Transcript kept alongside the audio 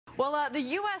Well, the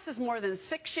U.S. is more than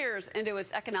 6 years into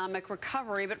its economic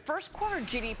recovery, but first quarter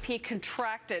GDP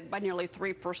contracted by nearly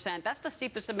 3%. That's the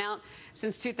steepest amount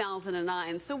since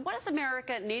 2009. So what does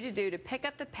America need to do to pick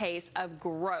up the pace of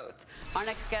growth? Our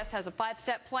next guest has a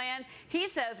 5-step plan he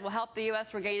says will help the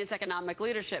U.S. regain its economic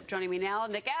leadership. Joining me now,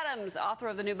 Nick Adams, author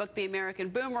of the new book, The American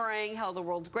Boomerang, How the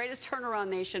World's Greatest Turnaround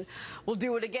Nation Will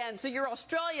Do It Again. So you're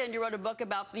Australian. You wrote a book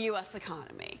about the U.S.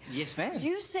 economy. Yes, ma'am.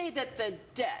 You say that the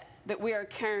debt that we are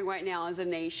carrying right now as a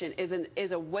nation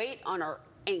is a weight on our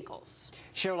ankles.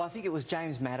 Cheryl, I think it was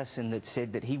James Madison that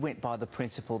said that he went by the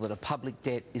principle that a public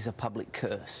debt is a public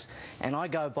curse. And I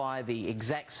go by the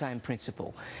exact same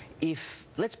principle.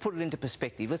 Let's put it into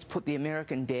perspective. Let's put the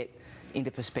American debt into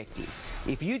perspective.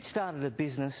 If you'd started a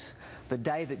business the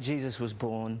day that Jesus was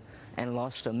born and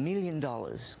lost $1 million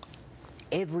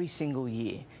every single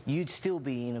year, you'd still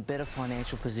be in a better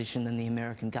financial position than the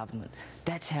American government.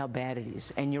 That's how bad it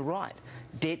is. And you're right,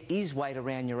 debt is weight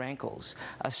around your ankles.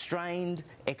 A strained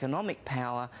economic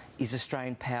power is a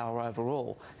strained power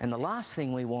overall. And the last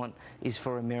thing we want is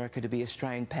for America to be a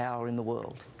strained power in the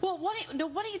world. Well, what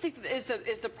do you think is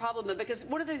the problem? Because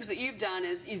one of the things that you've done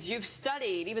is you've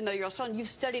studied, even though you're Australian, you've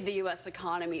studied the U.S.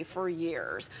 economy for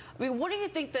years. I mean, what do you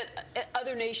think that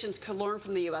other nations could learn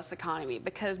from the U.S. economy?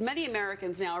 Because many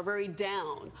Americans now are very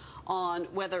down on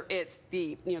whether it's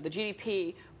the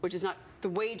GDP, which is not the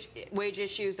wage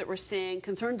issues that we're seeing,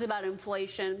 concerns about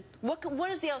inflation. What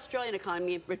does the Australian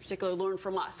economy in particular learn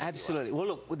from us? Absolutely. Well,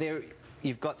 look,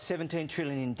 you've got $17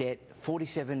 trillion in debt.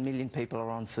 47 million people are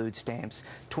on food stamps.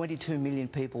 22 million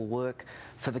people work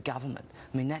for the government.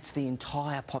 I mean, that's the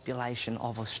entire population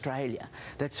of Australia.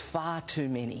 That's far too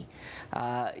many.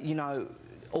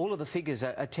 All of the figures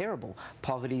are terrible.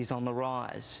 Poverty is on the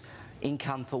rise.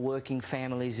 Income for working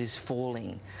families is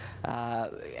falling.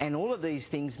 And all of these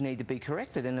things need to be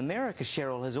corrected. And America,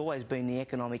 Cheryl, has always been the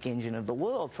economic engine of the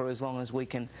world for as long as we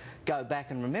can go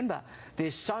back and remember.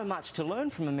 There's so much to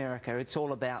learn from America. It's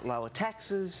all about lower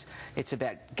taxes. It's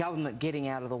about government getting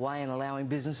out of the way and allowing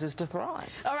businesses to thrive.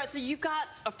 All right, so you've got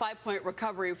a 5-point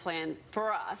recovery plan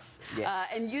for us. Yes.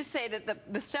 And you say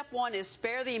that the step one is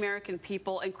spare the American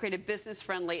people and create a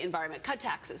business-friendly environment. Cut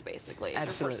taxes, basically.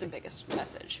 Absolutely. Is your first and biggest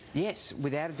message. Yes,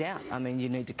 without a doubt. I mean, you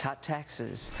need to cut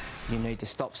taxes. You need to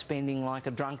stop spending like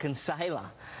a drunken sailor.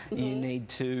 You need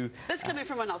to... That's coming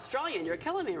from an Australian. You're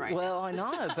killing me right now. Well, I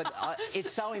know, but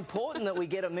it's so important that we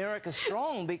get America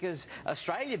strong because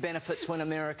Australia benefits when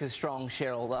America's strong,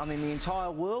 Cheryl. I mean, the entire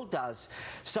world does.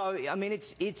 So, I mean,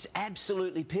 it's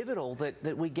absolutely pivotal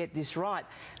that we get this right.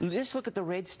 Just look at the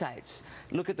red states.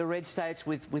 Look at the red states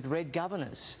with red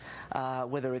governors,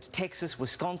 whether it's Texas,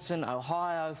 Wisconsin,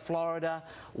 Ohio, Florida,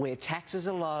 where taxes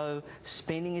are low,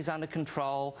 spending is under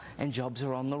control, and jobs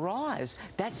are on the rise.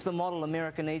 That's the model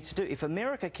America needs to do. If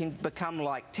America can become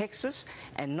like Texas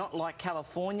and not like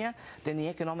California, then the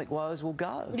economic woes will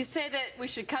go. You say that we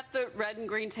should cut the red and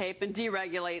green tape and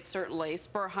deregulate, certainly,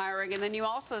 spur hiring, and then you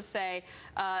also say,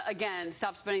 again,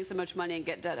 stop spending so much money and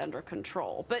get debt under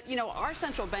control. But, our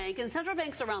central bank and central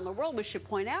banks around the world, we should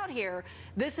point out here,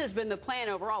 this has been the plan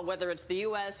overall, whether it's the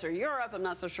U.S. or Europe. I'm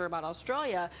not so sure about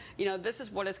Australia. This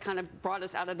is what has kind of brought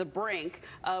us out of the brink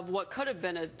of what could have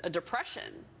been a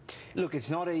depression. Look, it's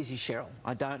not easy, Cheryl.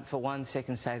 I don't for one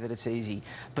second say that it's easy,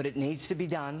 but it needs to be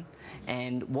done.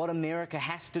 And what America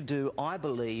has to do, I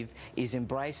believe, is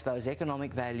embrace those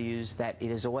economic values that it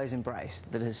has always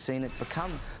embraced, that has seen it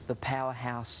become the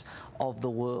powerhouse of the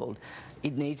world.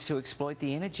 It needs to exploit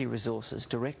the energy resources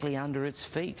directly under its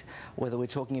feet, whether we're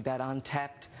talking about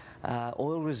untapped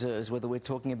oil reserves, whether we're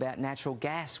talking about natural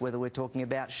gas, whether we're talking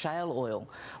about shale oil.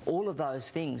 All of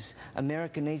those things,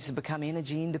 America needs to become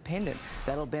energy independent.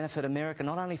 That'll benefit America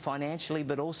not only financially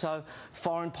but also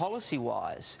foreign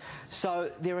policy-wise.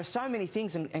 So there are so many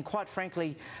things, and quite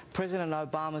frankly, President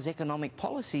Obama's economic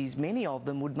policies, many of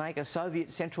them would make a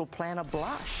Soviet central planner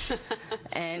blush.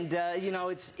 And,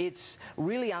 it's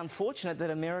really unfortunate that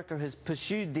America has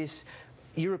pursued this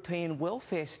European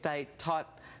welfare state type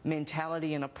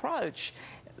mentality and approach.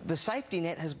 The safety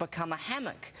net has become a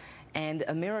hammock, and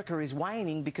America is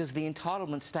waning because the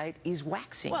entitlement state is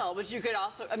waxing. Well, but you could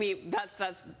also, I mean, that's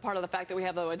part of the fact that we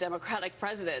have a Democratic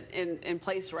president in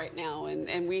place right now,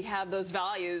 and we have those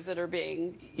values that are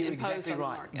being You're imposed exactly on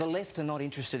right. the market. The left are not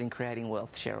interested in creating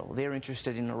wealth, Cheryl. They're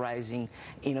interested in erasing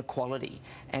inequality.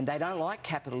 And they don't like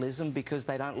capitalism because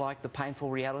they don't like the painful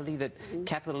reality that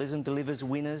capitalism delivers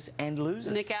winners and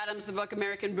losers. Nick Adams, the book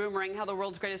American Boomerang, How the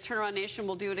World's Greatest Turnaround Nation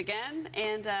Will Do It Again.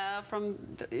 And from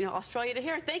Australia to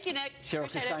here. Thank you, Nick.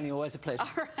 Cheryl Casone, always a pleasure.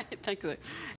 All right. Thank you.